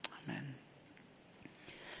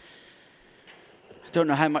Don't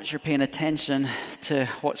know how much you're paying attention to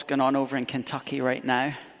what's going on over in Kentucky right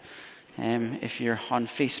now. If you're on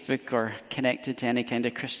Facebook or connected to any kind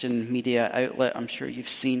of Christian media outlet, I'm sure you've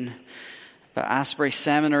seen. But Asbury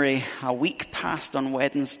Seminary, a week past on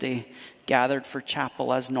Wednesday, gathered for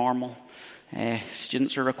chapel as normal.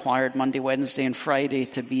 Students are required Monday, Wednesday, and Friday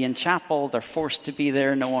to be in chapel. They're forced to be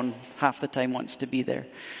there. No one half the time wants to be there.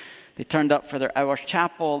 They turned up for their hour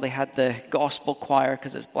chapel. They had the gospel choir,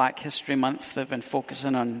 because it's Black History Month. They've been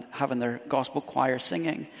focusing on having their gospel choir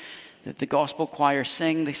singing. The gospel choir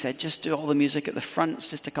sing. They said, just do all the music at the front. It's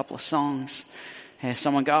just a couple of songs.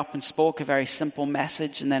 Someone got up and spoke a very simple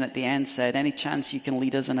message, and then at the end said, any chance you can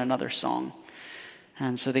lead us in another song?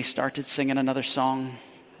 And so they started singing another song,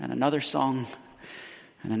 and another song,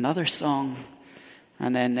 and another song.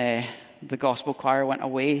 And then the gospel choir went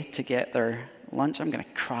away to get their lunch. I'm going to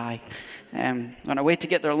cry. Went away to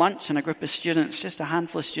get their lunch, and a group of students, just a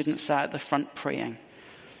handful of students, sat at the front praying.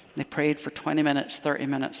 They prayed for 20 minutes, 30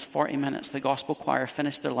 minutes, 40 minutes. The gospel choir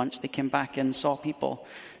finished their lunch. They came back in, saw people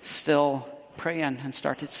still praying, and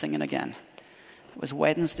started singing again. It was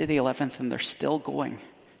Wednesday the 11th, and they're still going.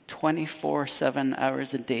 24/7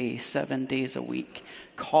 hours a day, 7 days a week.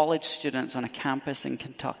 College students on a campus in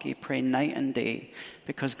Kentucky pray night and day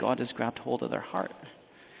because God has grabbed hold of their heart.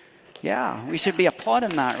 Yeah, we should be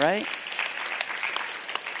applauding that, right?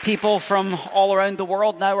 People from all around the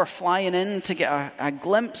world now are flying in to get a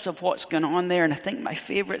glimpse of what's going on there. And I think my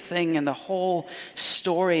favorite thing in the whole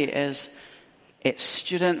story is it's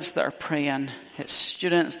students that are praying. It's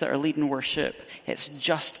students that are leading worship. It's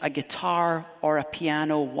just a guitar or a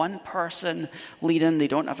piano, one person leading. They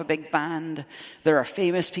don't have a big band. There are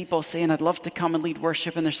famous people saying, I'd love to come and lead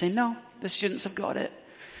worship. And they're saying, no, the students have got it.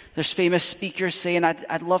 There's famous speakers saying,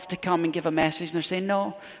 I'd love to come and give a message. And they're saying,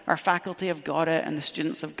 no, our faculty have got it and the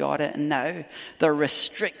students have got it. And now they're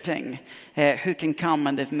restricting who can come.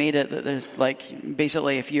 And they've made it that there's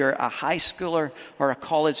basically if you're a high schooler or a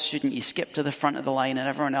college student, you skip to the front of the line and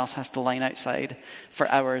everyone else has to line outside for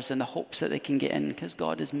hours in the hopes that they can get in because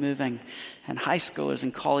God is moving. And high schoolers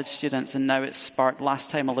and college students, and now it's sparked.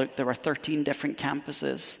 Last time I looked, there were 13 different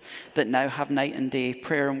campuses that now have night and day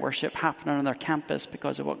prayer and worship happening on their campus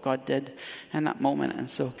because of what God did in that moment. And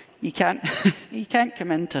so you can't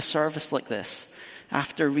come into service like this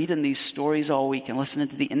after reading these stories all week and listening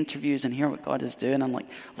to the interviews and hear what God is doing. I'm like,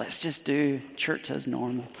 let's just do church as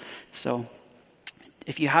normal. So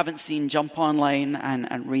if you haven't seen, jump online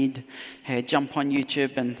and read, jump on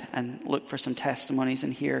YouTube and look for some testimonies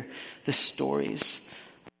and hear the stories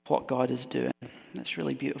of what God is doing. It's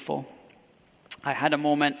really beautiful. I had a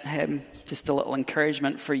moment, just a little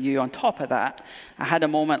encouragement for you on top of that. I had a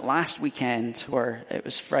moment last weekend where it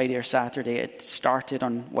was Friday or Saturday. It started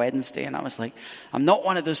on Wednesday, and I was like, I'm not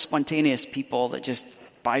one of those spontaneous people that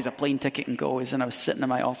just buys a plane ticket and goes. And I was sitting in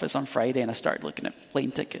my office on Friday, and I started looking at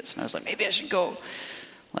plane tickets, and I was like, maybe I should go.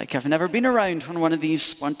 Like, I've never been around when one of these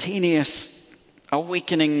spontaneous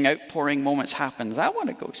awakening, outpouring moments happens. I want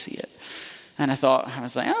to go see it. And I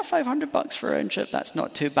was like, $500 for a round trip, that's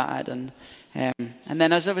not too bad. And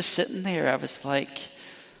then as I was sitting there, I was like,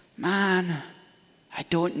 man, I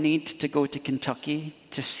don't need to go to Kentucky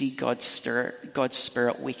to see God's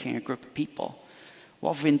Spirit waking a group of people.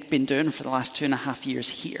 What have we been doing for the last 2.5 years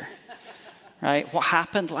here? Right? What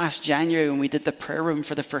happened last January when we did the prayer room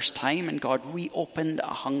for the first time and God reopened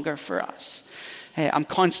a hunger for us? I'm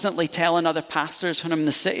constantly telling other pastors when I'm in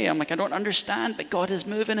the city, I'm like, I don't understand, but God is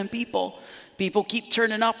moving in people. People keep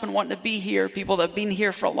turning up and wanting to be here. People that have been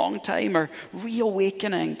here for a long time are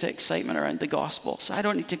reawakening to excitement around the gospel. So I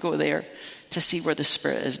don't need to go there to see where the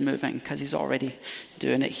Spirit is moving because he's already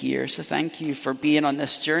doing it here. So thank you for being on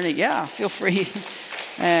this journey. Yeah, feel free.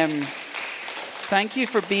 Thank you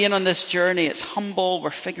for being on this journey. It's humble. We're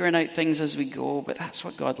figuring out things as we go, but that's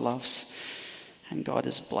what God loves. And God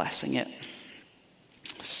is blessing it.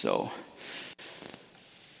 So,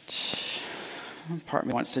 part of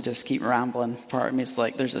me wants to just keep rambling. Part of me is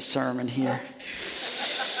like, there's a sermon here.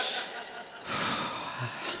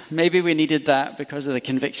 Maybe we needed that because of the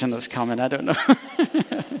conviction that's coming. I don't know.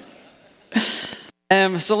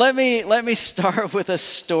 So let me start with a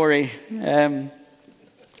story.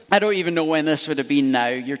 I don't even know when this would have been now.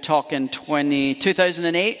 You're talking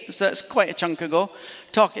 2008, so that's quite a chunk ago.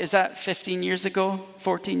 Is that 15 years ago,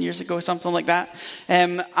 14 years ago, something like that?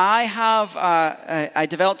 I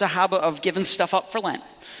developed a habit of giving stuff up for Lent.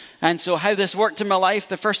 And so how this worked in my life,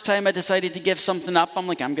 the first time I decided to give something up, I'm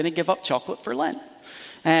like, I'm going to give up chocolate for Lent.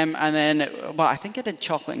 And then, I think I did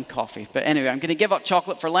chocolate and coffee. But anyway, I'm going to give up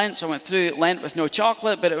chocolate for Lent. So I went through Lent with no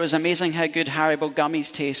chocolate, but it was amazing how good Haribo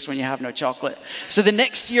gummies taste when you have no chocolate. So the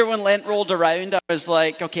next year when Lent rolled around, I was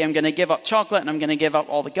like, okay, I'm going to give up chocolate and I'm going to give up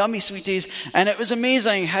all the gummy sweeties. And it was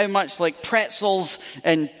amazing how much like pretzels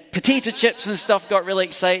and potato chips and stuff got really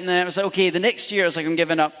exciting. And it was like, okay, the next year I was like, I'm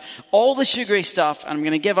giving up all the sugary stuff and I'm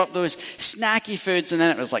going to give up those snacky foods. And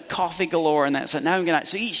then it was like coffee galore. And then it's like, now I'm going to,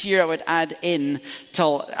 so each year I would add in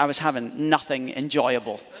till I was having nothing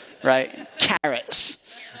enjoyable, right?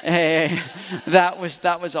 Carrots. That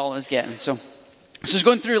was all I was getting. So I was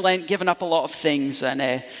going through Lent, giving up a lot of things.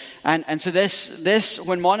 And so this,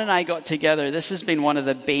 when Mon and I got together, this has been one of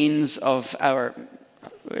the banes of our,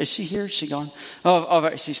 is she here? Is she gone?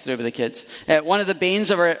 She's through with the kids. One of the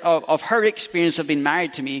banes of her experience of being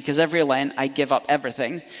married to me, because every Lent I give up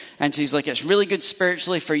everything. And she's like, it's really good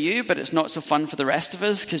spiritually for you, but it's not so fun for the rest of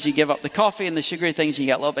us, because you give up the coffee and the sugary things, you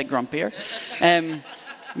get a little bit grumpier.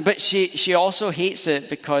 But she also hates it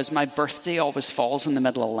because my birthday always falls in the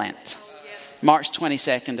middle of Lent. March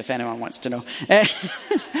 22nd, if anyone wants to know.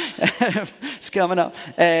 It's coming up.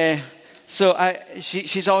 So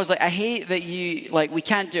she's always like, I hate that we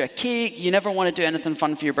can't do a cake. You never want to do anything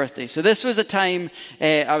fun for your birthday. So this was a time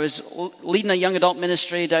I was leading a young adult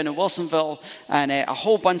ministry down in Wilsonville, and a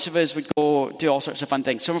whole bunch of us would go do all sorts of fun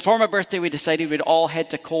things. So for my birthday, we decided we'd all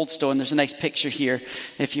head to Cold Stone. There's a nice picture here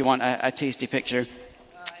if you want a tasty picture.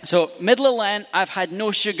 So middle of Lent, I've had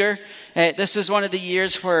no sugar. This was one of the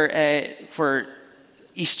years where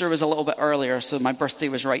Easter was a little bit earlier, so my birthday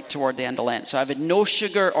was right toward the end of Lent. So I've had no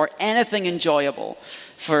sugar or anything enjoyable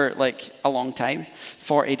for like a long time.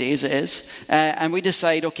 40 days it is. And we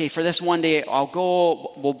decide, okay, for this one day,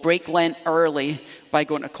 we'll break Lent early by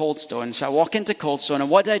going to Cold Stone. So I walk into Cold Stone, and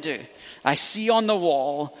what do? I see on the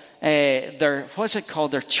wall, what's it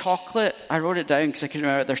called? Their chocolate, I wrote it down because I couldn't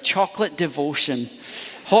remember, their chocolate devotion.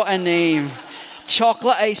 What a name.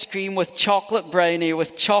 Chocolate ice cream with chocolate brownie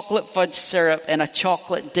with chocolate fudge syrup and a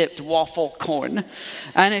chocolate dipped waffle cone.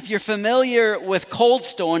 And if you're familiar with Cold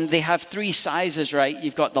Stone, they have 3 sizes, right?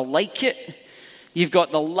 You've got the like it, you've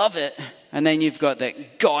got the love it, and then you've got the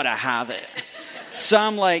gotta have it. So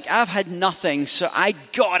I'm like, I've had nothing, so I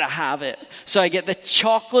gotta have it. So I get the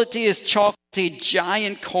chocolatey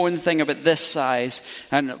giant cone thing about this size,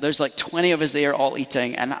 and there's like 20 of us there all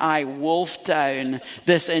eating, and I wolfed down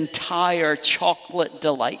this entire chocolate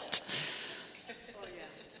delight.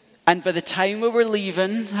 And by the time we were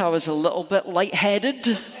leaving, I was a little bit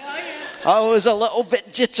lightheaded. I was a little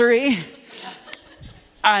bit jittery.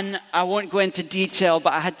 And I won't go into detail,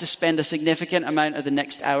 but I had to spend a significant amount of the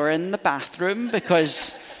next hour in the bathroom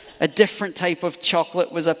because a different type of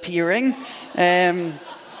chocolate was appearing.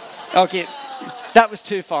 Okay, that was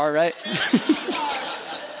too far, right?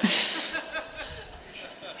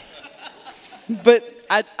 But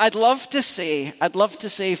I'd love to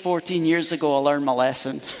say 14 years ago I learned my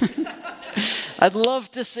lesson. I'd love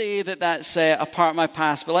to say that that's a part of my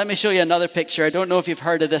past, but let me show you another picture. I don't know if you've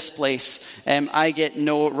heard of this place. I get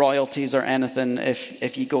no royalties or anything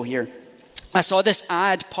if you go here. I saw this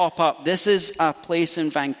ad pop up. This is a place in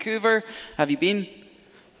Vancouver. Have you been?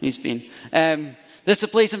 He's been. This is a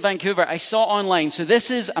place in Vancouver I saw online. So this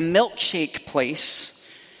is a milkshake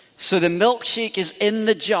place. So the milkshake is in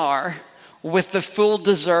the jar with the full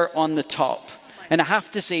dessert on the top. And I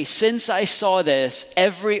have to say, since I saw this,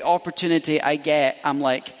 every opportunity I get, I'm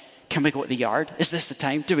like, can we go to the yard? Is this the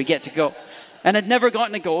time? Do we get to go? And I'd never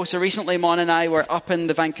gotten to go. So recently, Mon and I were up in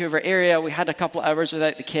the Vancouver area. We had a couple of hours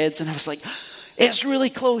without the kids. And I was like, it's really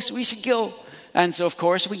close. We should go. And so, of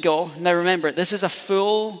course, we go. Now, remember, this is a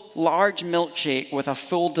full, large milkshake with a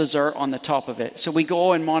full dessert on the top of it. So we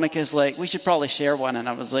go, and Monica's like, we should probably share one. And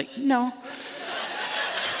I was like, no.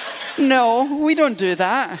 No, we don't do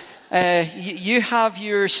that. You have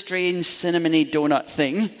your strange cinnamony donut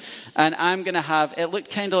thing, and I'm going to have, it looked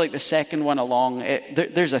kind of like the second one along.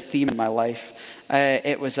 There's a theme in my life.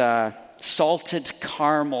 It was a salted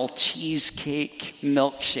caramel cheesecake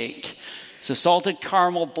milkshake. So salted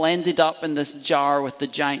caramel blended up in this jar with the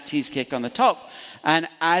giant cheesecake on the top. And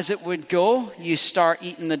as it would go, you start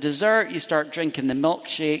eating the dessert, you start drinking the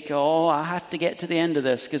milkshake. Oh, I have to get to the end of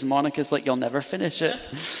this because Monica's like, you'll never finish it.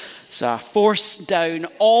 So I forced down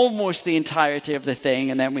almost the entirety of the thing,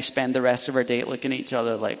 and then we spend the rest of our date looking at each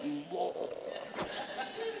other like, whoa.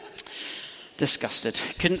 Disgusted.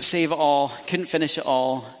 Couldn't save it all, couldn't finish it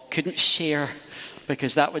all, couldn't share,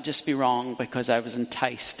 because that would just be wrong because I was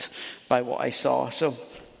enticed by what I saw. So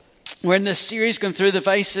We're in this series going through the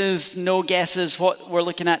vices. No guesses what we're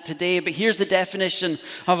looking at today, but here's the definition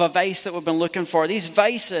of a vice that we've been looking for. These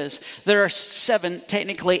vices, there are 7,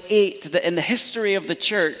 technically 8, that in the history of the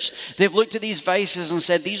church, they've looked at these vices and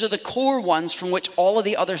said these are the core ones from which all of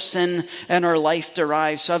the other sin in our life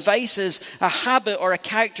derives. So a vice is a habit or a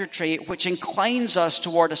character trait which inclines us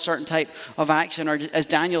toward a certain type of action, or as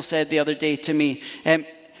Daniel said the other day to me,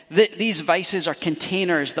 these vices are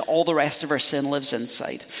containers that all the rest of our sin lives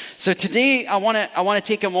inside. So today I want to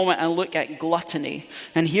take a moment and look at gluttony.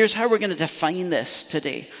 And here's how we're going to define this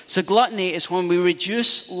today. So gluttony is when we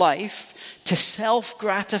reduce life to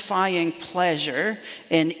self-gratifying pleasure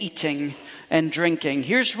in eating and drinking.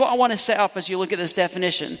 Here's what I want to set up as you look at this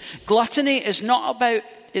definition. Gluttony is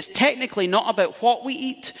it's technically not about what we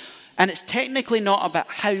eat, and it's technically not about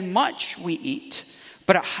how much we eat,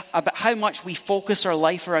 but about how much we focus our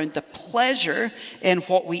life around the pleasure in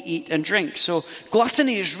what we eat and drink. So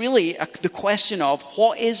gluttony is really the question of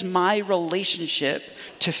what is my relationship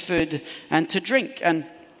to food and to drink. And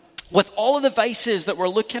with all of the vices that we're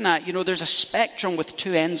looking at, there's a spectrum with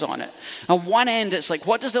 2 ends on it. On one end, it's like,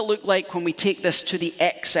 what does it look like when we take this to the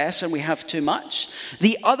excess and we have too much?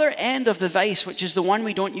 The other end of the vice, which is the one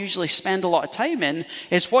we don't usually spend a lot of time in,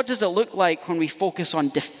 is what does it look like when we focus on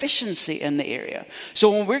deficiency in the area? So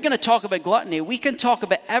when we're going to talk about gluttony, we can talk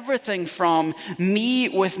about everything from me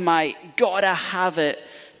with my gotta have it,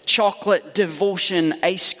 chocolate devotion,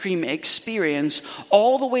 ice cream experience,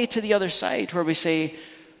 all the way to the other side where we say,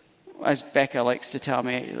 as Becca likes to tell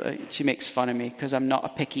me, she makes fun of me because I'm not a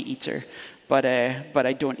picky eater, but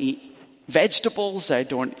I don't eat vegetables, I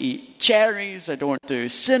don't eat cherries, I don't do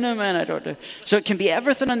cinnamon, So it can be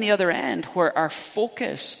everything on the other end where our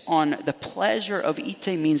focus on the pleasure of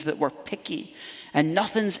eating means that we're picky and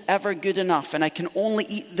nothing's ever good enough, and I can only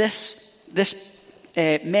eat this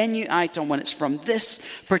menu item when it's from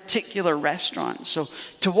this particular restaurant. So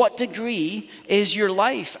to what degree is your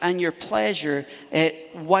life and your pleasure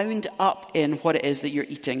wound up in what it is that you're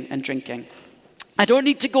eating and drinking? I don't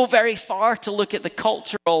need to go very far to look at the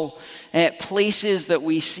cultural places that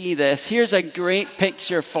we see this. Here's a great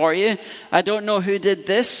picture for you. I don't know who did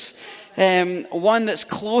this. One that's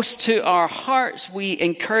close to our hearts. We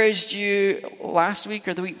encouraged you last week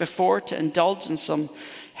or the week before to indulge in some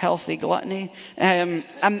healthy gluttony.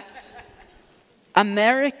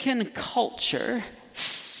 American culture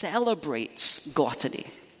celebrates gluttony.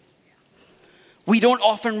 We don't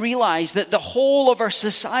often realize that the whole of our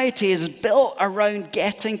society is built around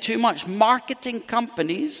getting too much. Marketing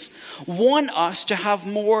companies want us to have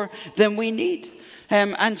more than we need.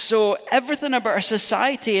 And so everything about our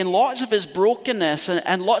society and lots of its brokenness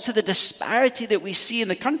and lots of the disparity that we see in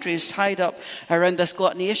the country is tied up around this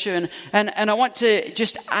gluttony issue. And I want to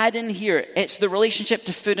just add in here, it's the relationship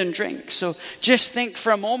to food and drink. So just think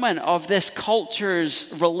for a moment of this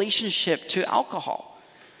culture's relationship to alcohol.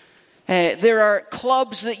 There are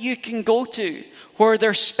clubs that you can go to where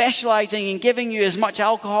they're specializing in giving you as much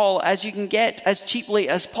alcohol as you can get as cheaply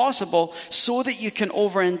as possible so that you can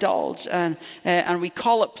overindulge. And we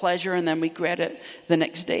call it pleasure and then we regret it the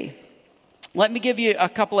next day. Let me give you a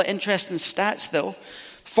couple of interesting stats though.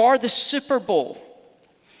 For the Super Bowl,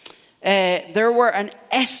 there were an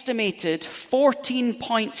estimated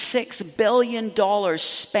 $14.6 billion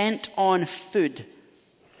spent on food.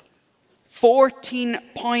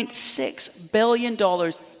 $14.6 billion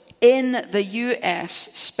in the US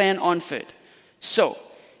spent on food. So,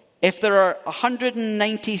 if there are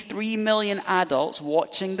 193 million adults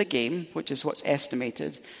watching the game, which is what's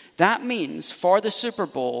estimated, that means for the Super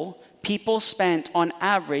Bowl, people spent on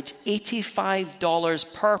average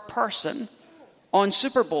 $85 per person on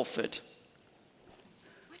Super Bowl food.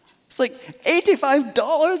 It's like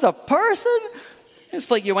 $85 a person? It's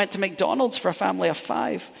like you went to McDonald's for a family of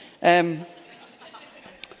 5.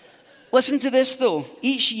 Listen to this though.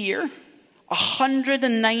 Each year,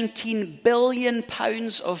 119 billion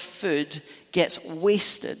pounds of food gets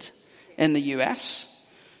wasted in the US.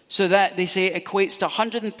 So that, they say, equates to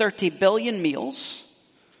 130 billion meals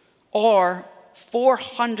or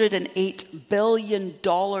 $408 billion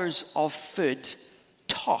of food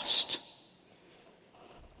tossed.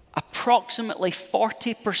 Approximately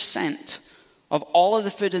 40% of all of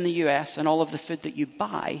the food in the US and all of the food that you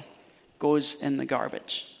buy goes in the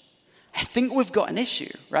garbage. I think we've got an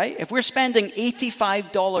issue, right? If we're spending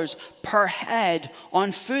 $85 per head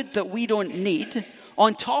on food that we don't need,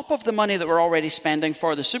 on top of the money that we're already spending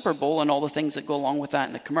for the Super Bowl and all the things that go along with that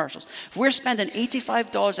in the commercials, if we're spending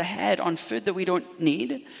 $85 a head on food that we don't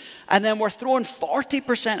need, and then we're throwing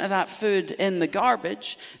 40% of that food in the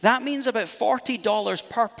garbage, that means about $40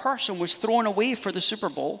 per person was thrown away for the Super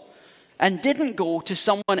Bowl. and didn't go to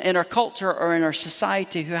someone in our culture or in our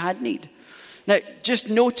society who had need. Now, just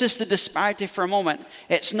notice the disparity for a moment.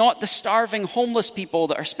 It's not the starving homeless people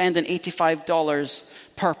that are spending $85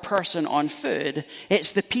 per person on food.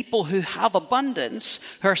 It's the people who have abundance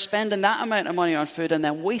who are spending that amount of money on food and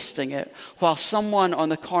then wasting it, while someone on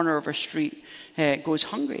the corner of our street goes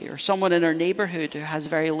hungry, or someone in our neighborhood who has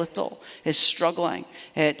very little is struggling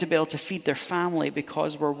to be able to feed their family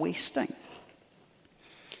because we're wasting.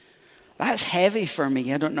 That's heavy for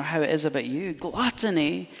me. I don't know how it is about you.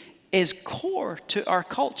 Gluttony is core to our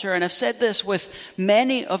culture. And I've said this with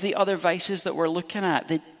many of the other vices that we're looking at.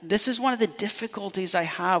 This is one of the difficulties I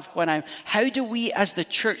have how do we as the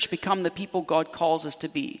church become the people God calls us to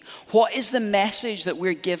be? What is the message that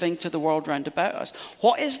we're giving to the world round about us?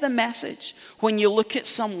 What is the message when you look at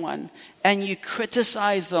someone and you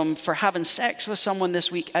criticize them for having sex with someone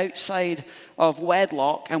this week outside of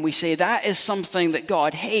wedlock, and we say that is something that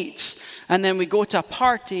God hates, and then we go to a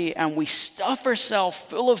party and we stuff ourselves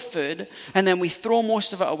full of food, and then we throw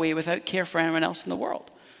most of it away without care for anyone else in the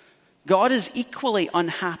world? God is equally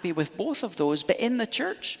unhappy with both of those, but in the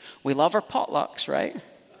church, we love our potlucks, right?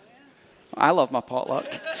 I love my potluck.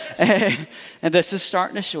 And this is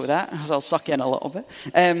starting to show that, as I'll suck in a little bit.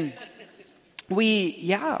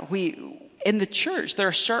 In the church, there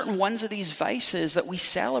are certain ones of these vices that we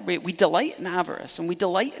celebrate. We delight in avarice and we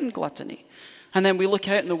delight in gluttony. And then we look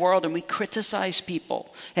out in the world and we criticize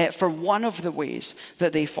people for one of the ways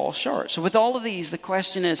that they fall short. So with all of these, the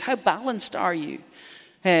question is, how balanced are you?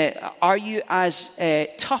 Are you as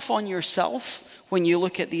tough on yourself when you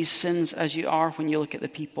look at these sins as you are when you look at the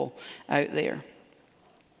people out there?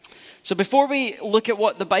 So before we look at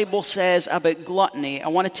what the Bible says about gluttony, I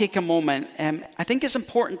want to take a moment. I think it's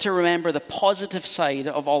important to remember the positive side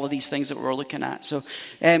of all of these things that we're looking at. So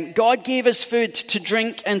God gave us food to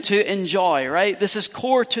drink and to enjoy, right? This is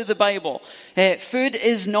core to the Bible. Food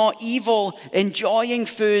is not evil. Enjoying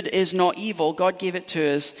food is not evil. God gave it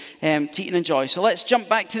to us to eat and enjoy. So let's jump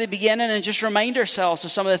back to the beginning and just remind ourselves of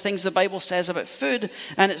some of the things the Bible says about food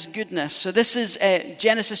and its goodness. So this is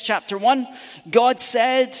Genesis chapter 1. God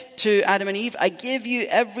said to Adam and Eve, I give you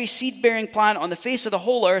every seed-bearing plant on the face of the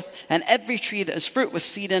whole earth, and every tree that has fruit with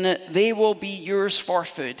seed in it, they will be yours for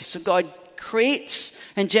food. So God creates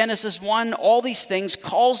in Genesis 1 all these things,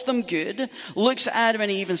 calls them good, looks at Adam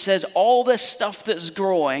and Eve and says, all this stuff that's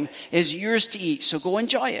growing is yours to eat, so go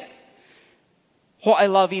enjoy it. What I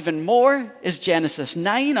love even more is Genesis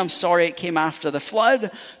 9. I'm sorry it came after the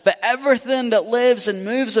flood, but everything that lives and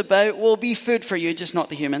moves about will be food for you, just not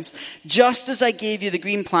the humans. Just as I gave you the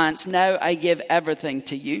green plants, now I give everything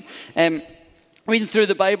to you. Reading through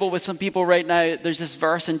the Bible with some people right now, there's this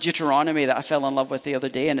verse in Deuteronomy that I fell in love with the other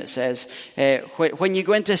day, and it says, when you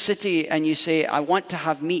go into a city and you say, I want to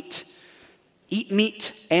have meat, eat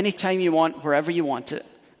meat anytime you want, wherever you want it.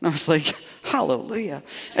 And I was like, hallelujah.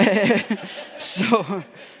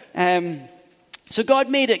 So God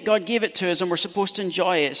made it, God gave it to us, and we're supposed to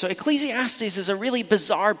enjoy it. So Ecclesiastes is a really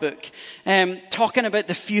bizarre book, talking about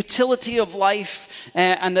the futility of life,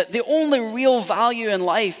 and that the only real value in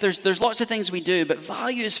life, there's lots of things we do, but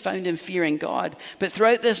value is found in fearing God. But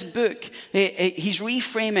throughout this book, he's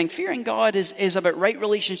reframing. Fearing God is about right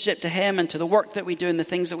relationship to him and to the work that we do and the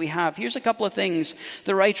things that we have. Here's a couple of things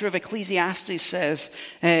the writer of Ecclesiastes says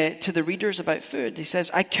to the readers about food. He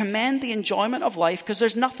says, I commend the enjoyment of life because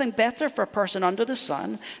there's nothing better for a person under the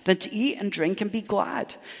sun than to eat and drink and be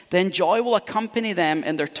glad. Then joy will accompany them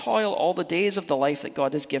in their toil all the days of the life that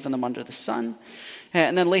God has given them under the sun.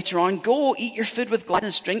 And then later on, go eat your food with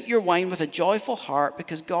gladness, drink your wine with a joyful heart,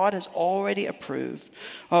 because God has already approved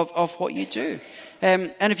of what you do.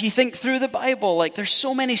 And if you think through the Bible, like there's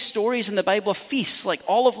so many stories in the Bible of feasts, like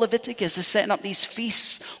all of Leviticus is setting up these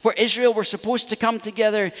feasts where Israel were supposed to come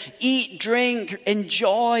together, eat, drink,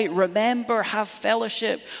 enjoy, remember, have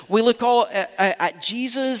fellowship. We look all at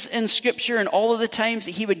Jesus in Scripture and all of the times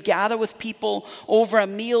that he would gather with people over a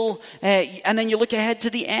meal. And then you look ahead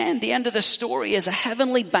to the end. The end of the story is a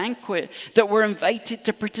heavenly banquet that we're invited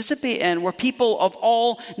to participate in, where people of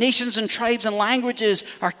all nations and tribes and languages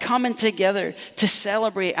are coming together to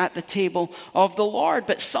celebrate at the table of the Lord.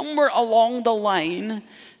 But somewhere along the line,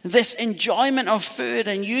 this enjoyment of food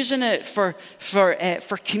and using it for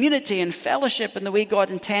community and fellowship in the way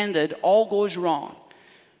God intended all goes wrong.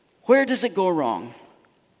 Where does it go wrong?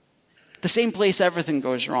 The same place everything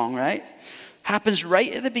goes wrong, right? Happens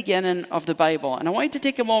right at the beginning of the Bible. And I want you to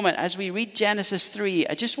take a moment as we read Genesis 3.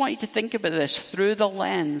 I just want you to think about this through the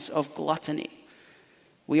lens of gluttony.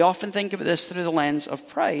 We often think of this through the lens of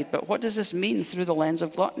pride, but what does this mean through the lens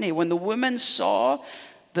of gluttony? When the woman saw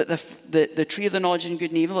that the tree of the knowledge of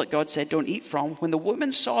good and evil that God said don't eat from, when the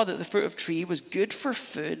woman saw that the fruit of the tree was good for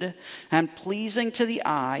food and pleasing to the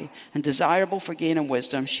eye and desirable for gain and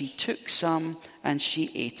wisdom, she took some and she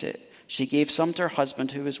ate it. She gave some to her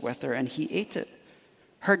husband who was with her, and he ate it.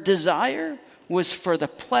 Her desire was for the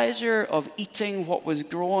pleasure of eating what was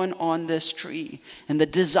growing on this tree. And the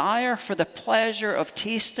desire for the pleasure of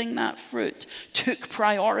tasting that fruit took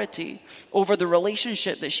priority over the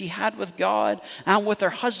relationship that she had with God and with her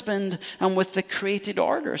husband and with the created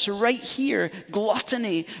order. So right here,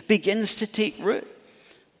 gluttony begins to take root.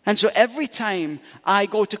 And so every time I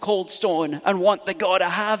go to Cold Stone and want the gotta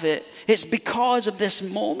have it, it's because of this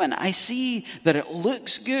moment. I see that it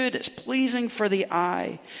looks good, it's pleasing for the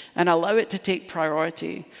eye, and allow it to take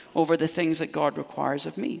priority over the things that God requires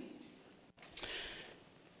of me.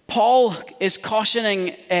 Paul is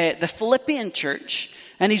cautioning the Philippian church,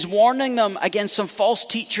 and he's warning them against some false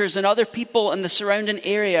teachers and other people in the surrounding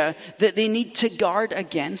area that they need to guard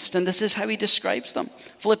against. And this is how he describes them.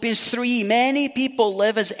 Philippians 3, many people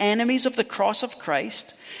live as enemies of the cross of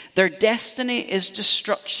Christ. Their destiny is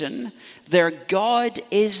destruction. Their God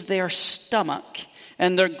is their stomach,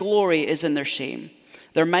 and their glory is in their shame.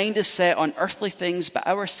 Their mind is set on earthly things, but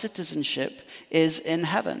our citizenship is in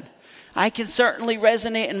heaven. I can certainly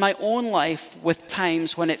resonate in my own life with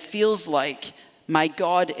times when it feels like my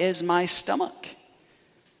God is my stomach.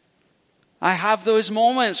 I have those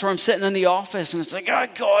moments where I'm sitting in the office and it's like, I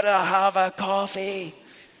gotta have a coffee.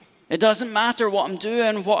 It doesn't matter what I'm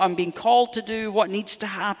doing, what I'm being called to do, what needs to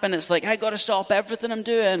happen. It's like, I gotta stop everything I'm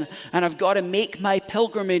doing and I've got to make my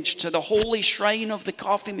pilgrimage to the holy shrine of the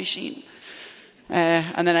coffee machine.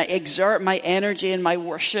 And then I exert my energy and my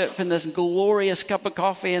worship in this glorious cup of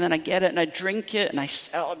coffee, and then I get it and I drink it and I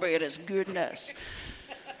celebrate its goodness.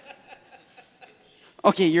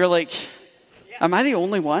 Okay, you're like, am I the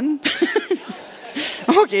only one?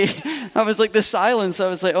 Okay, I was like the silence. I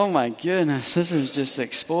was like, oh my goodness, this is just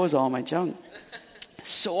expose all my junk.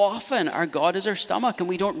 So often our God is our stomach and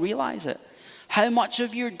we don't realize it. How much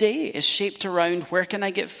of your day is shaped around where can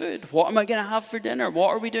I get food? What am I going to have for dinner?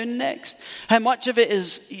 What are we doing next? How much of it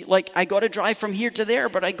is like, I got to drive from here to there,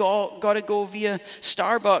 but I got to go via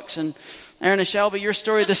Starbucks. And Aaron and Shelby, your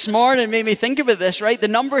story this morning made me think about this, right? The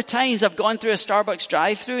number of times I've gone through a Starbucks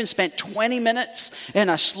drive-thru and spent 20 minutes in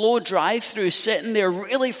a slow drive-thru sitting there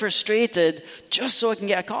really frustrated just so I can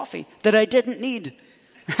get a coffee that I didn't need,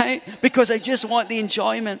 right? Because I just want the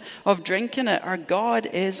enjoyment of drinking it. Our God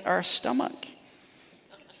is our stomach.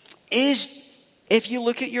 If you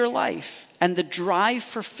look at your life and the drive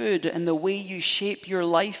for food and the way you shape your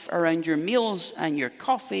life around your meals and your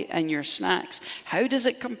coffee and your snacks, how does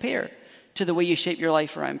it compare to the way you shape your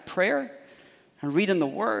life around prayer and reading the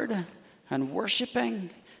word and worshiping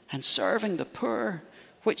and serving the poor?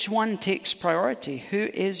 Which one takes priority? Who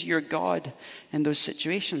is your God in those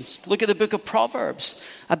situations? Look at the book of Proverbs,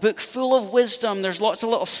 a book full of wisdom. There's lots of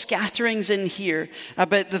little scatterings in here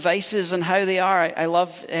about the vices and how they are. I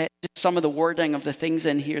love some of the wording of the things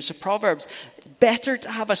in here. So Proverbs, better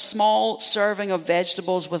to have a small serving of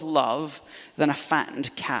vegetables with love than a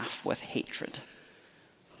fattened calf with hatred.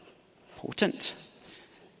 Potent.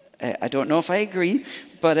 I don't know if I agree,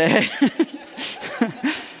 but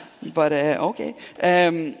okay.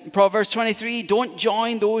 Proverbs 23, don't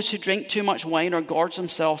join those who drink too much wine or gorge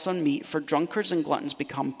themselves on meat, for drunkards and gluttons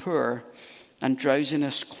become poor, and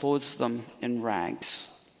drowsiness clothes them in rags.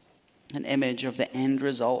 An image of the end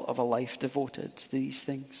result of a life devoted to these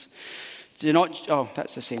things. Do not,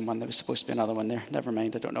 that's the same one. There was supposed to be another one there. Never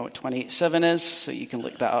mind, I don't know what 28:7 is, so you can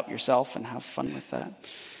look that up yourself and have fun with that.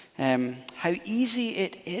 How easy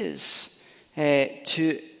it is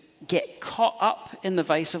to get caught up in the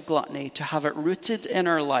vice of gluttony, to have it rooted in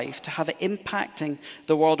our life, to have it impacting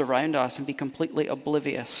the world around us and be completely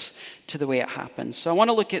oblivious to the way it happens. So I want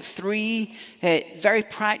to look at three very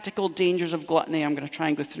practical dangers of gluttony. I'm going to try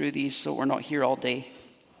and go through these so we're not here all day.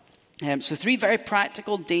 So three very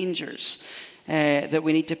practical dangers that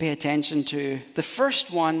we need to pay attention to. The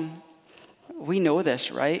first one, we know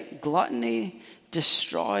this, right? Gluttony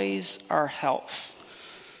destroys our health.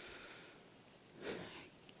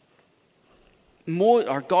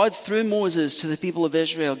 God, through Moses to the people of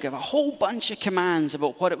Israel, gave a whole bunch of commands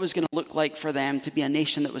about what it was going to look like for them to be a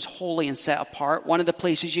nation that was holy and set apart. One of the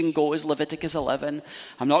places you can go is Leviticus 11.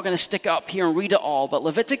 I'm not going to stick up here and read it all, but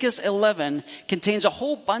Leviticus 11 contains a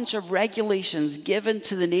whole bunch of regulations given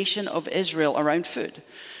to the nation of Israel around food.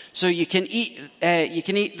 So you can eat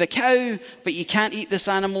the cow, but you can't eat this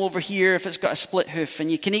animal over here if it's got a split hoof.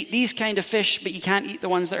 And you can eat these kind of fish, but you can't eat the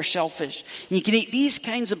ones that are shellfish. And you can eat these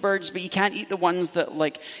kinds of birds, but you can't eat the ones that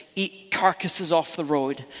eat carcasses off the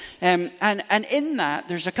road. And in that,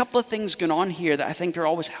 there's a couple of things going on here that I think are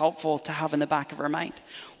always helpful to have in the back of our mind.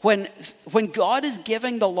 When God is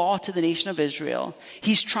giving the law to the nation of Israel,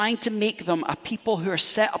 he's trying to make them a people who are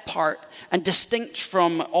set apart and distinct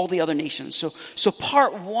from all the other nations. So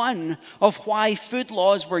part one of why food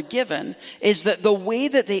laws were given is that the way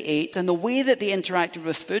that they ate and the way that they interacted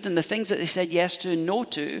with food and the things that they said yes to and no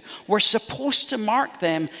to were supposed to mark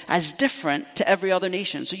them as different to every other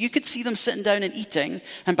nation. So you could see them sitting down and eating,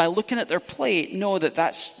 and by looking at their plate, know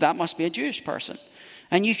that must be a Jewish person.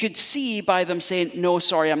 And you could see by them saying, no,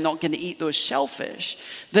 sorry, I'm not going to eat those shellfish,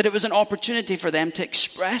 that it was an opportunity for them to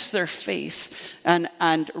express their faith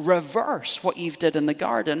and reverse what Eve did in the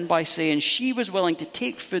garden by saying she was willing to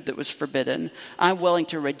take food that was forbidden. I'm willing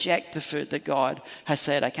to reject the food that God has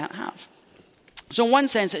said I can't have. So in one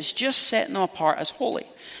sense, it's just setting them apart as holy.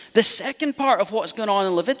 The second part of what's going on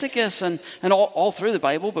in Leviticus and all through the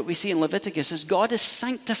Bible, but we see in Leviticus, is God is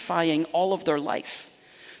sanctifying all of their life.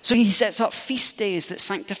 So he sets up feast days that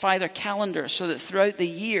sanctify their calendar so that throughout the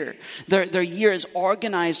year, their year is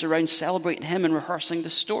organized around celebrating him and rehearsing the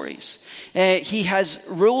stories. He has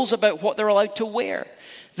rules about what they're allowed to wear.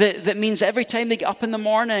 That means every time they get up in the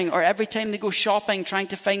morning or every time they go shopping trying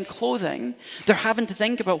to find clothing, they're having to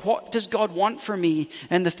think about what does God want for me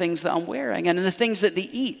in the things that I'm wearing and in the things that they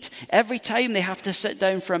eat. Every time they have to sit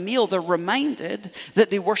down for a meal, they're reminded that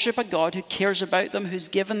they worship a God who cares about them, who's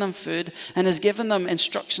given them food and has given them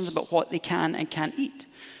instructions about what they can and can't eat.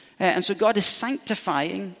 And so God is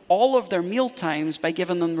sanctifying all of their meal times by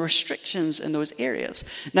giving them restrictions in those areas.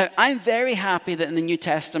 Now, I'm very happy that in the New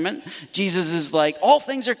Testament, Jesus is like, all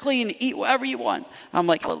things are clean, eat whatever you want. I'm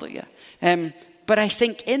like, hallelujah. But I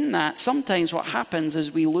think in that, sometimes what happens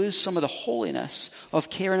is we lose some of the holiness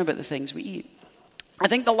of caring about the things we eat. I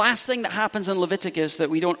think the last thing that happens in Leviticus that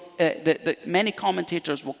that many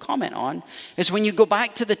commentators will comment on is when you go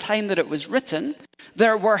back to the time that it was written,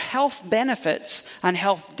 there were health benefits and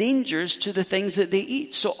health dangers to the things that they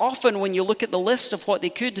eat. So often when you look at the list of what they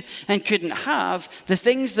could and couldn't have, the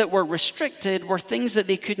things that were restricted were things that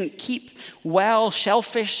they couldn't keep well.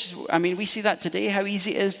 Shellfish, I mean, we see that today, how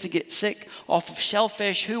easy it is to get sick off of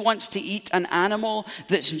shellfish. Who wants to eat an animal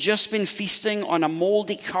that's just been feasting on a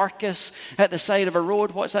moldy carcass at the side of a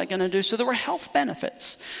road? What's that going to do? So there were health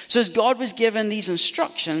benefits. So as God was given these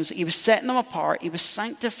instructions, he was setting them apart. He was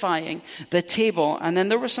sanctifying the table. And then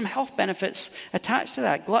there were some health benefits attached to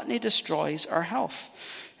that. Gluttony destroys our health.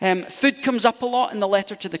 Food comes up a lot in the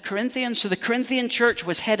letter to the Corinthians. So the Corinthian church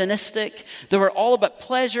was hedonistic. They were all about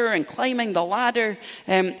pleasure and climbing the ladder.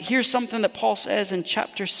 Here's something that Paul says in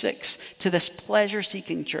chapter 6 to this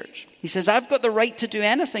pleasure-seeking church. He says, I've got the right to do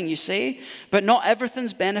anything, you say, but not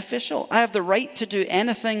everything's beneficial. I have the right to do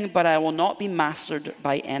anything, but I will not be mastered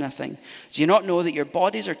by anything. Do you not know that your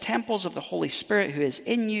bodies are temples of the Holy Spirit who is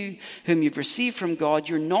in you, whom you've received from God?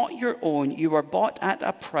 You're not your own. You were bought at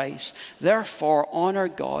a price. Therefore, honor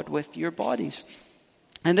God with your bodies.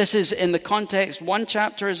 And this is in the context, one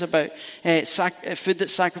chapter is about food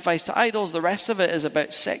that's sacrificed to idols. The rest of it is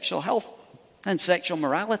about sexual health and sexual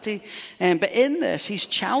morality. But in this, he's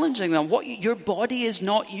challenging them. Your body is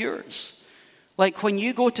not yours. Like when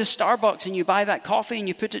you go to Starbucks and you buy that coffee and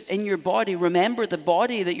you put it in your body, remember the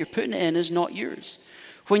body that you're putting it in is not yours.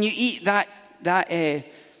 When you eat that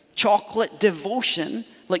chocolate devotion,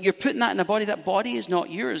 like you're putting that in a body, that body is not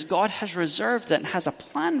yours. God has reserved it and has a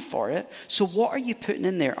plan for it. So what are you putting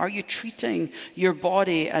in there? Are you treating your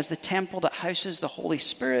body as the temple that houses the Holy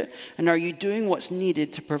Spirit? And are you doing what's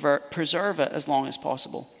needed to preserve it as long as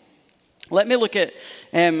possible? Let me look at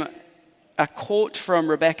a quote from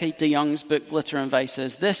Rebecca DeYoung's book, Glitter and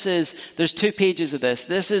Vices. There's 2 pages of this.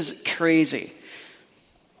 This is crazy.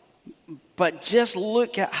 But just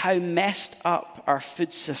look at how messed up our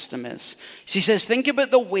food system is. She says, think about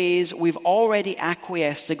the ways we've already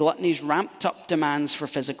acquiesced to gluttony's ramped up demands for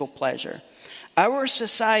physical pleasure. Our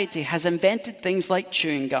society has invented things like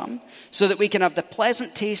chewing gum so that we can have the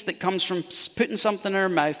pleasant taste that comes from putting something in our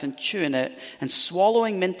mouth and chewing it and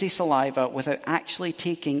swallowing minty saliva without actually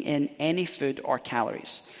taking in any food or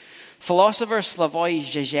calories. Philosopher Slavoj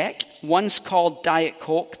Žižek once called Diet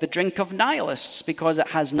Coke the drink of nihilists because it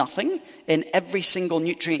has nothing in every single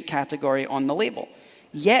nutrient category on the label.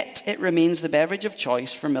 Yet it remains the beverage of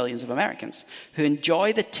choice for millions of Americans who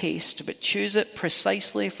enjoy the taste but choose it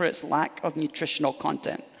precisely for its lack of nutritional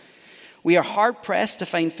content. We are hard-pressed to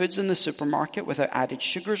find foods in the supermarket without added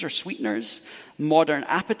sugars or sweeteners. Modern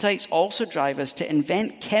appetites also drive us to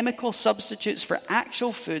invent chemical substitutes for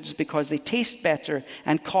actual foods because they taste better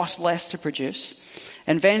and cost less to produce.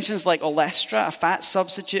 Inventions like Olestra, a fat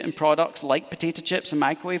substitute in products like potato chips and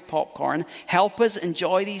microwave popcorn, help us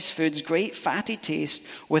enjoy these foods' great fatty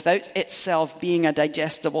taste without itself being a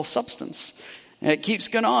digestible substance. It keeps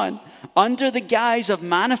going on. Under the guise of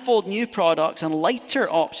manifold new products and lighter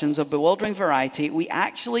options of bewildering variety, we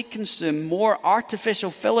actually consume more artificial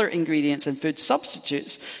filler ingredients and food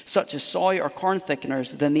substitutes, such as soy or corn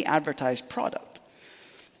thickeners, than the advertised product.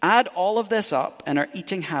 Add all of this up, and our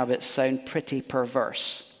eating habits sound pretty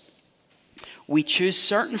perverse. We choose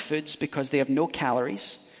certain foods because they have no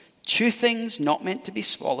calories, chew things not meant to be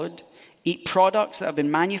swallowed, eat products that have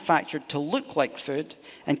been manufactured to look like food,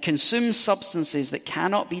 and consume substances that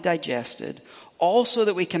cannot be digested, all so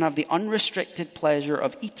that we can have the unrestricted pleasure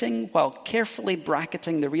of eating while carefully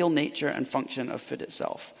bracketing the real nature and function of food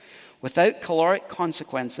itself. Without caloric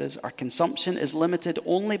consequences, our consumption is limited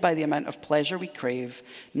only by the amount of pleasure we crave,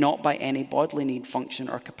 not by any bodily need, function,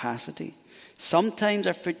 or capacity. Sometimes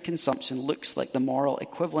our food consumption looks like the moral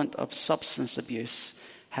equivalent of substance abuse,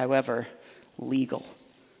 however, legal.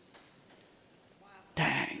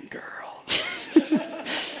 Dang, girl.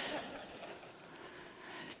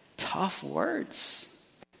 Tough words.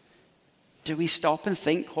 Do we stop and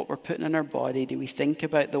think what we're putting in our body? Do we think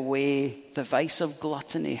about the way the vice of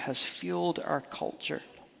gluttony has fueled our culture?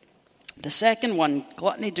 The second one,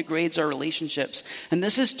 gluttony degrades our relationships. And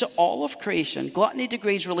this is to all of creation. Gluttony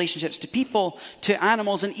degrades relationships to people, to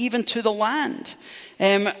animals, and even to the land.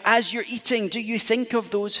 As you're eating, do you think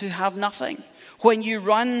of those who have nothing? When you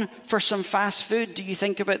run for some fast food, do you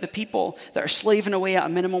think about the people that are slaving away at a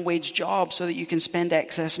minimum wage job so that you can spend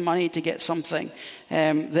excess money to get something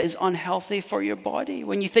that is unhealthy for your body?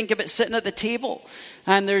 When you think about sitting at the table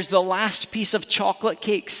and there's the last piece of chocolate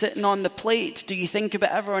cake sitting on the plate, do you think about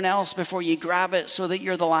everyone else before you grab it so that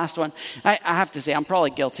you're the last one? I have to say, I'm probably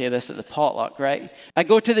guilty of this at the potluck, right? I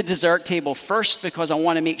go to the dessert table first because I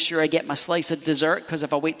want to make sure I get my slice of dessert, because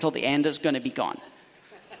if I wait till the end, it's going to be gone.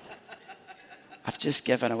 I've just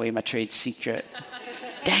given away my trade secret.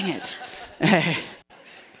 Dang it.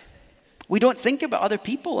 We don't think about other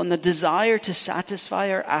people and the desire to satisfy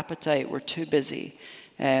our appetite. We're too busy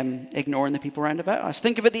ignoring the people around about us.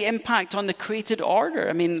 Think about the impact on the created order.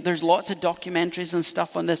 I mean, there's lots of documentaries and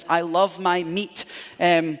stuff on this. I love my meat.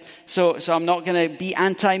 So I'm not going to be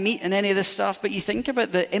anti-meat in any of this stuff. But you think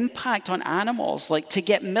about the impact on animals. Like, to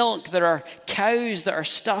get milk, there are cows that are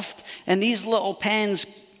stuffed in these little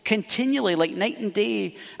pens continually, like night and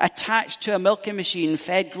day, attached to a milking machine,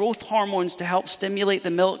 fed growth hormones to help stimulate the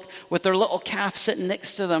milk, with their little calf sitting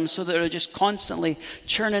next to them so that they're just constantly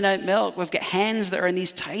churning out milk. We've got hens that are in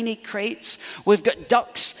these tiny crates. We've got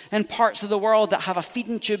ducks in parts of the world that have a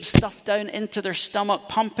feeding tube stuffed down into their stomach,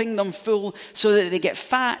 pumping them full so that they get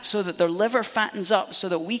fat, so that their liver fattens up, so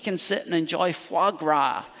that we can sit and enjoy foie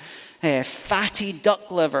gras, fatty duck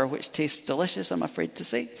liver, which tastes delicious, I'm afraid to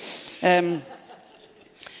say.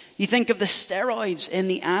 You think of the steroids in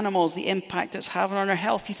the animals, the impact it's having on our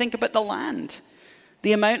health. You think about the land,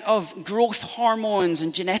 the amount of growth hormones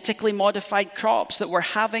and genetically modified crops that we're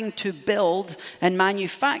having to build and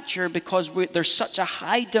manufacture because there's such a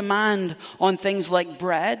high demand on things like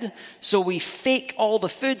bread. So we fake all the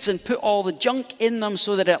foods and put all the junk in them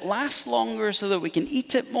so that it lasts longer, so that we can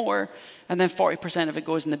eat it more. And then 40% of it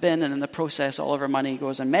goes in the bin, and in the process, all of our money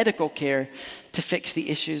goes on medical care to fix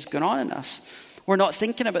the issues going on in us. We're not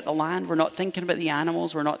thinking about the land. We're not thinking about the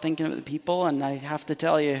animals. We're not thinking about the people. And I have to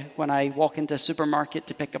tell you, when I walk into a supermarket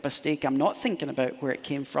to pick up a steak, I'm not thinking about where it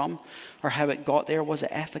came from or how it got there. Was it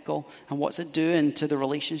ethical? And what's it doing to the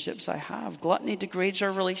relationships I have? Gluttony degrades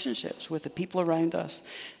our relationships with the people around us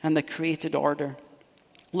and the created order.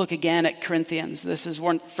 Look again at Corinthians. This is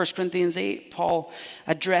 1 Corinthians 8. Paul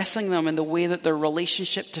addressing them in the way that their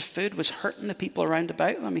relationship to food was hurting the people around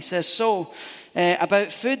about them. He says, about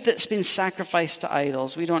food that's been sacrificed to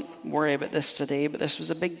idols. We don't worry about this today, but this was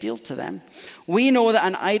a big deal to them. We know that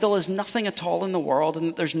an idol is nothing at all in the world, and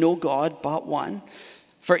that there's no God but one.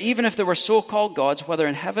 For even if there were so-called gods, whether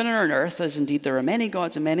in heaven or on earth, as indeed there are many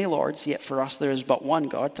gods and many lords, yet for us there is but one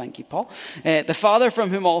God. Thank you, Paul. The Father,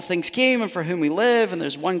 from whom all things came and for whom we live, and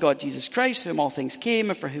there's one God, Jesus Christ, from whom all things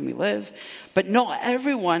came and for whom we live. But not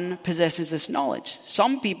everyone possesses this knowledge.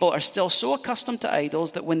 Some people are still so accustomed to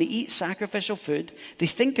idols that when they eat sacrificial food, they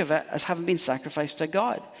think of it as having been sacrificed to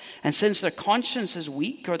God. And since their conscience is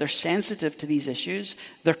weak, or they're sensitive to these issues,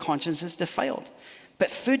 their conscience is defiled. But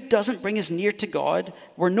food doesn't bring us near to God.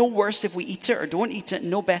 We're no worse if we eat it or don't eat it,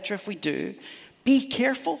 no better if we do. Be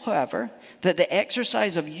careful, however, that the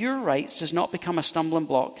exercise of your rights does not become a stumbling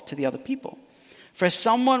block to the other people. For if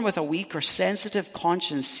someone with a weak or sensitive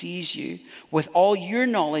conscience sees you with all your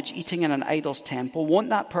knowledge eating in an idol's temple, won't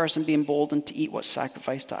that person be emboldened to eat what's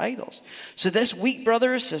sacrificed to idols? So this weak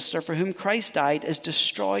brother or sister for whom Christ died is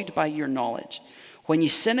destroyed by your knowledge. When you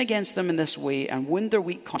sin against them in this way and wound their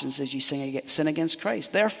weak consciences, you sin against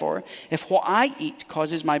Christ. Therefore, if what I eat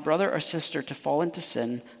causes my brother or sister to fall into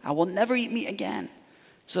sin, I will never eat meat again,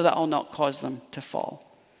 so that I'll not cause them to fall.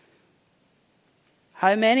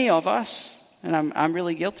 How many of us, and I'm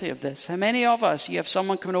really guilty of this, how many of us, you have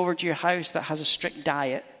someone coming over to your house that has a strict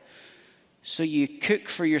diet, so you cook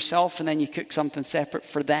for yourself and then you cook something separate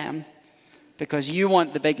for them because you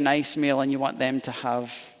want the big nice meal and you want them to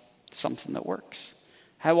have something that works.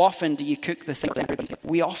 How often do you cook the thing?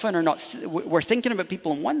 We often are not, we're thinking about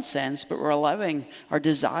people in one sense, but we're allowing our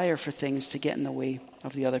desire for things to get in the way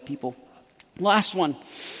of the other people. Last one.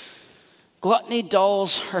 Gluttony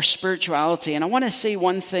dulls our spirituality. And I want to say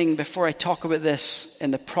one thing before I talk about this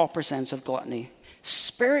in the proper sense of gluttony.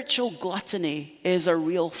 Spiritual gluttony is a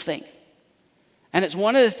real thing. And it's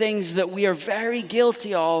one of the things that we are very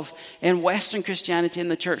guilty of in Western Christianity in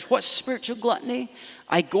the church. What's spiritual gluttony?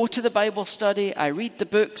 I go to the Bible study, I read the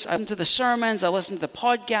books, I listen to the sermons, I listen to the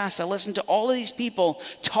podcasts, I listen to all of these people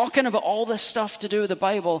talking about all this stuff to do with the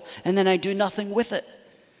Bible, and then I do nothing with it.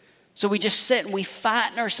 So we just sit and we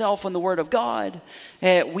fatten ourselves on the Word of God.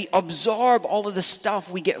 We absorb all of this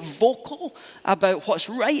stuff. We get vocal about what's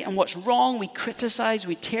right and what's wrong. We criticize,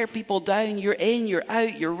 we tear people down. You're in, you're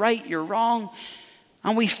out, you're right, you're wrong.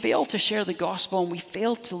 And we fail to share the gospel and we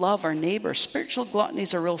fail to love our neighbor. Spiritual gluttony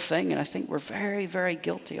is a real thing, and I think we're very, very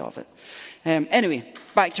guilty of it. Anyway,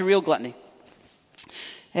 back to real gluttony.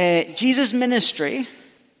 Jesus' ministry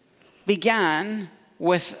began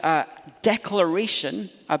with a declaration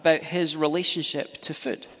about his relationship to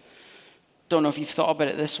food. Don't know if you've thought about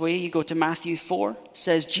it this way. You go to Matthew 4. It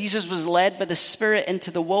says, Jesus was led by the Spirit into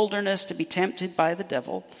the wilderness to be tempted by the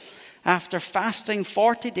devil. After fasting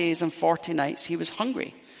 40 days and 40 nights, he was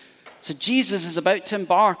hungry. So Jesus is about to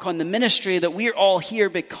embark on the ministry that we're all here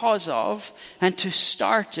because of. And to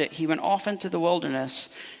start it, he went off into the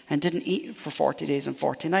wilderness and didn't eat for 40 days and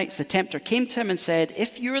 40 nights. The tempter came to him and said,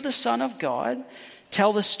 if you're the Son of God,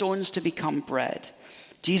 tell the stones to become bread.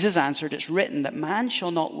 Jesus answered, it's written that man shall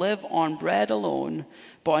not live on bread alone,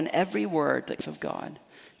 but on every word that comes of God.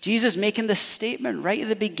 Jesus making this statement right at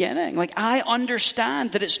the beginning. Like, I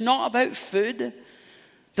understand that it's not about food,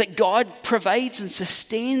 that God provides and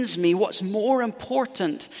sustains me. What's more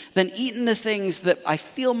important than eating the things that I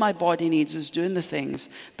feel my body needs is doing the things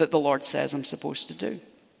that the Lord says I'm supposed to do.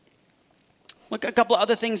 Look at a couple of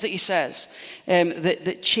other things that he says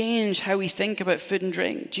that change how we think about food and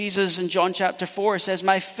drink. Jesus in John chapter 4 says,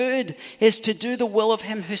 my food is to do the will of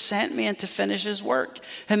him who sent me and to finish his work.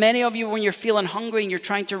 How many of you, when you're feeling hungry and you're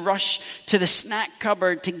trying to rush to the snack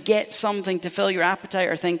cupboard to get something to fill your appetite,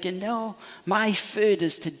 are thinking, no, my food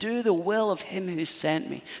is to do the will of him who sent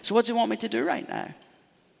me. So what does he want me to do right now?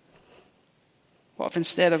 What if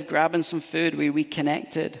instead of grabbing some food, we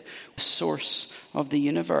reconnected with the source of the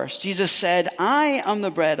universe? Jesus said, I am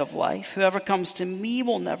the bread of life. Whoever comes to me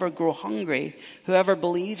will never grow hungry. Whoever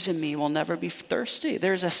believes in me will never be thirsty.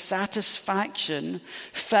 There's a satisfaction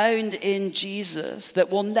found in Jesus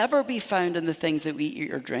that will never be found in the things that we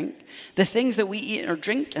eat or drink. The things that we eat or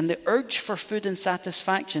drink and the urge for food and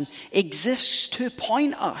satisfaction exists to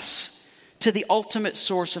point us to the ultimate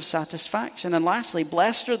source of satisfaction. And lastly,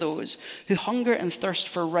 blessed are those who hunger and thirst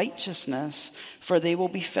for righteousness, for they will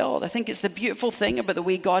be filled. I think it's the beautiful thing about the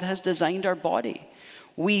way God has designed our body.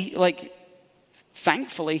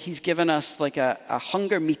 Thankfully, he's given us like a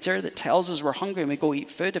hunger meter that tells us we're hungry and we go eat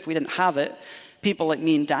food. If we didn't have it, people like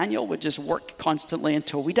me and Daniel would just work constantly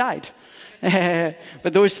until we died.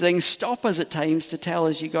 But those things stop us at times to tell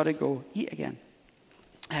us you got to go eat again.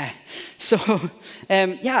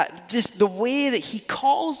 Just the way that he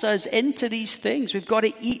calls us into these things. We've got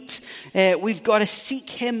to eat. We've got to seek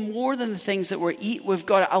him more than the things that we eat. We've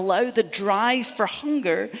got to allow the drive for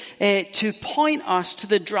hunger to point us to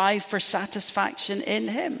the drive for satisfaction in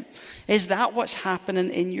him. Is that what's happening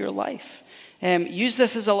in your life? Use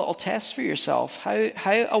this as a little test for yourself.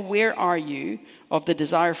 How aware are you of the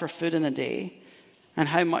desire for food in a day? And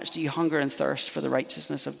how much do you hunger and thirst for the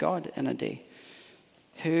righteousness of God in a day?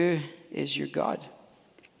 Who is your God?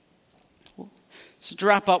 So to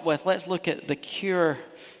wrap up with, let's look at the cure.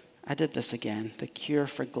 I did this again. The cure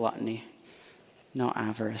for gluttony, not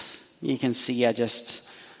avarice. You can see I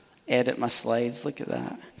just edit my slides. Look at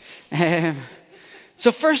that.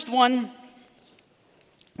 So first one,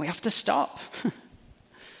 we have to stop.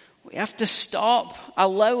 We have to stop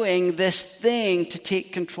allowing this thing to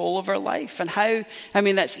take control of our life. And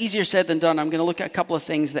that's easier said than done. I'm going to look at a couple of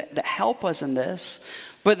things that help us in this.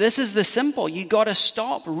 But this is the simple. You got to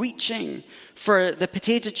stop reaching for the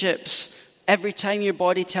potato chips every time your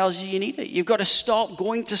body tells you need it. You've got to stop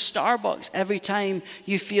going to Starbucks every time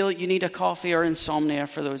you feel you need a coffee, or insomnia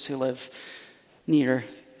for those who live near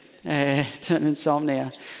to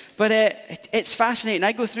insomnia. But it's fascinating.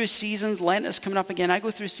 I go through seasons. Lent is coming up again. I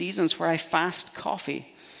go through seasons where I fast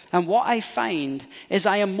coffee. And what I find is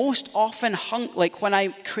I am most often like when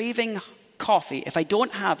I'm craving coffee, if I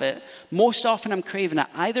don't have it, most often I'm craving it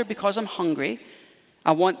either because I'm hungry.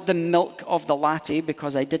 I want the milk of the latte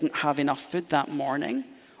because I didn't have enough food that morning.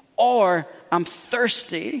 Or I'm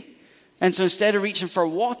thirsty. And so instead of reaching for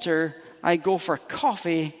water, I go for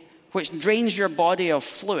coffee, which drains your body of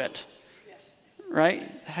fluid. Right?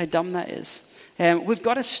 How dumb that is. We've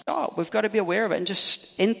got to stop. We've got to be aware of it and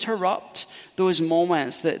just interrupt those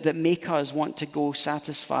moments that make us want to go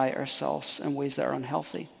satisfy ourselves in ways that are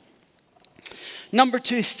unhealthy. Number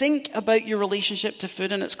 2, think about your relationship to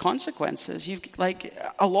food and its consequences.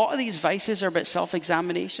 A lot of these vices are about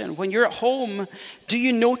self-examination. When you're at home, do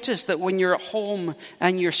you notice that when you're at home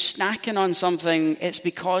and you're snacking on something, it's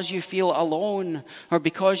because you feel alone, or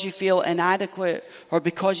because you feel inadequate, or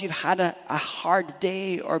because you've had a hard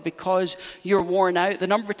day, or because you're worn out? The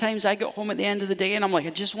number of times I get home at the end of the day and I'm like, I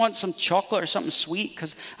just want some chocolate or something sweet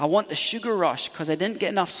because I want the sugar rush because I didn't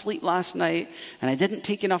get enough sleep last night and I didn't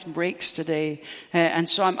take enough breaks today. And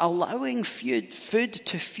so I'm allowing food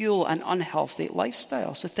to fuel an unhealthy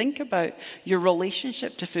lifestyle. So think about your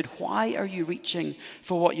relationship to food. Why are you reaching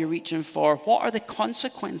for what you're reaching for? What are the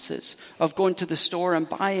consequences of going to the store and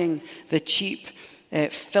buying the cheap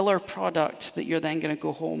filler product that you're then going to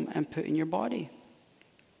go home and put in your body?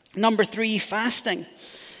 Number 3, fasting.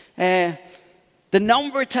 The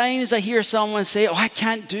number of times I hear someone say, I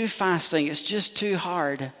can't do fasting, it's just too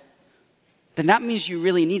hard. Then that means you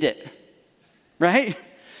really need it. Right?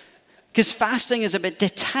 Because fasting is about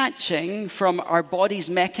detaching from our body's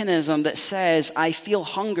mechanism that says, I feel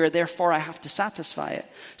hunger, therefore I have to satisfy it.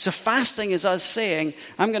 So fasting is us saying,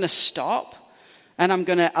 I'm going to stop and I'm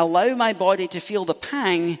going to allow my body to feel the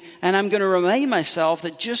pang, and I'm going to remind myself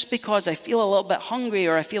that just because I feel a little bit hungry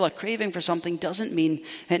or I feel a craving for something doesn't mean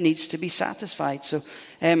it needs to be satisfied. So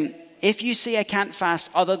if you say I can't fast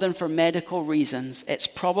other than for medical reasons, it's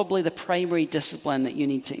probably the primary discipline that you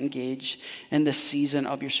need to engage in this season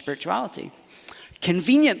of your spirituality.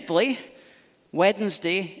 Conveniently,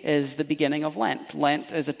 Wednesday is the beginning of Lent.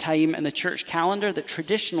 Lent is a time in the church calendar that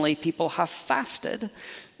traditionally people have fasted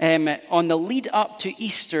on the lead up to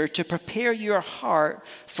Easter to prepare your heart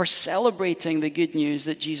for celebrating the good news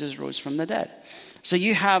that Jesus rose from the dead. So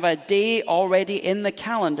you have a day already in the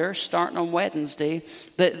calendar, starting on Wednesday,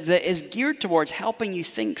 that is geared towards helping you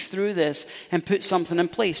think through this and put something in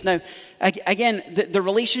place. Now, again, the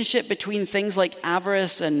relationship between things like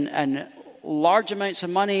avarice and large amounts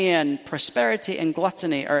of money and prosperity and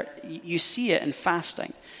gluttony, you see it in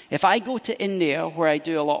fasting. If I go to India, where I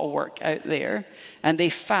do a lot of work out there, and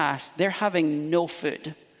they fast, they're having no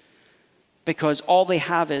food because all they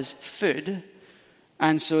have is food.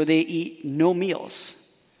 And so they eat no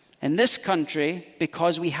meals. In this country,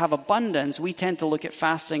 because we have abundance, we tend to look at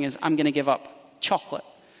fasting as, I'm going to give up chocolate.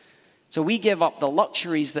 So we give up the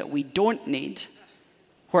luxuries that we don't need,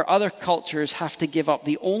 where other cultures have to give up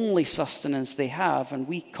the only sustenance they have, and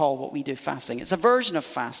we call what we do fasting. It's a version of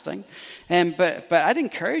fasting, but I'd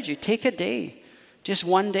encourage you, take a day, just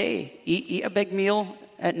one day. Eat a big meal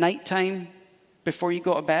at nighttime before you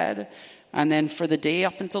go to bed. And then for the day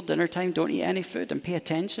up until dinner time, don't eat any food and pay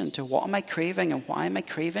attention to what am I craving and why am I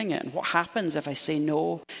craving it? And what happens if I say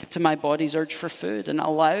no to my body's urge for food? And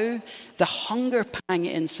allow the hunger pang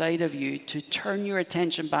inside of you to turn your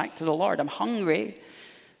attention back to the Lord. I'm hungry.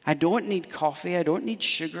 I don't need coffee. I don't need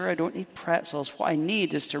sugar. I don't need pretzels. What I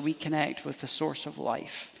need is to reconnect with the source of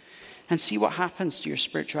life and see what happens to your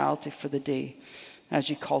spirituality for the day as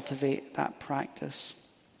you cultivate that practice.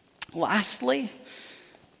 Lastly,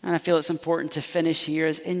 and I feel it's important to finish here,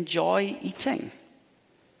 is enjoy eating.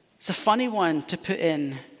 It's a funny one to put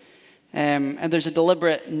in. And there's a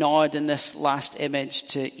deliberate nod in this last image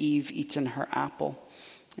to Eve eating her apple,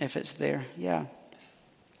 if it's there. Yeah.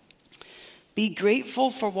 Be grateful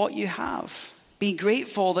for what you have. Be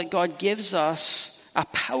grateful that God gives us a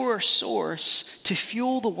power source to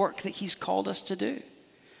fuel the work that he's called us to do.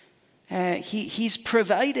 He's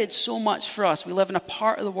provided so much for us. We live in a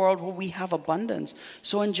part of the world where we have abundance.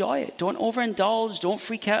 So enjoy it. Don't overindulge. Don't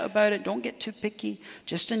freak out about it. Don't get too picky.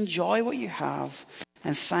 Just enjoy what you have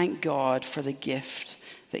and thank God for the gift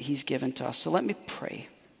that he's given to us. So let me pray.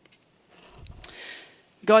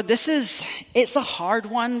 God, it's a hard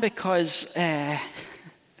one because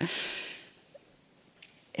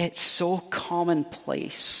it's so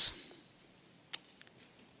commonplace.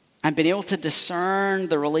 And being able to discern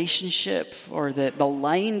the relationship or the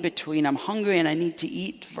line between I'm hungry and I need to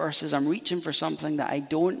eat versus I'm reaching for something that I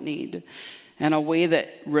don't need in a way that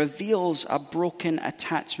reveals a broken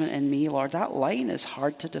attachment in me, Lord, that line is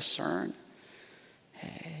hard to discern.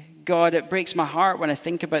 God, it breaks my heart when I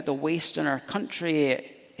think about the waste in our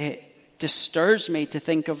country. It disturbs me to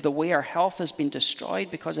think of the way our health has been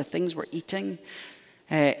destroyed because of things we're eating.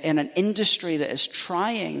 In an industry that is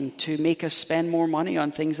trying to make us spend more money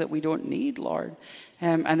on things that we don't need, Lord.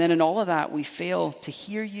 And then in all of that, we fail to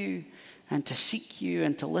hear you and to seek you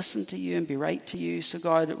and to listen to you and be right to you. So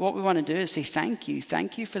God, what we want to do is say thank you.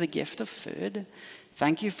 Thank you for the gift of food.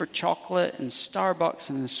 Thank you for chocolate and Starbucks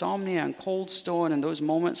and insomnia and Cold Stone and those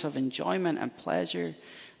moments of enjoyment and pleasure.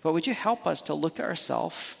 But would you help us to look at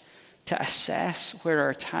ourselves, to assess where our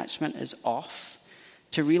attachment is off,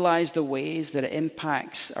 to realize the ways that it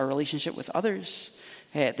impacts our relationship with others,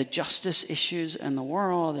 the justice issues in the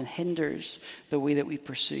world, and hinders the way that we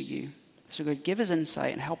pursue you. So God, give us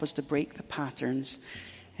insight and help us to break the patterns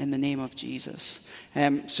in the name of Jesus.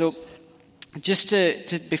 So just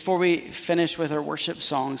to before we finish with our worship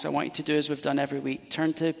songs, I want you to do as we've done every week.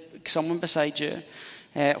 Turn to someone beside you.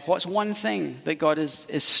 What's one thing that God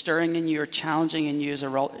is stirring in you or challenging in you as a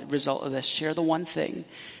result of this? Share the one thing.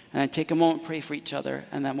 And take a moment, pray for each other,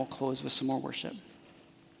 and then we'll close with some more worship.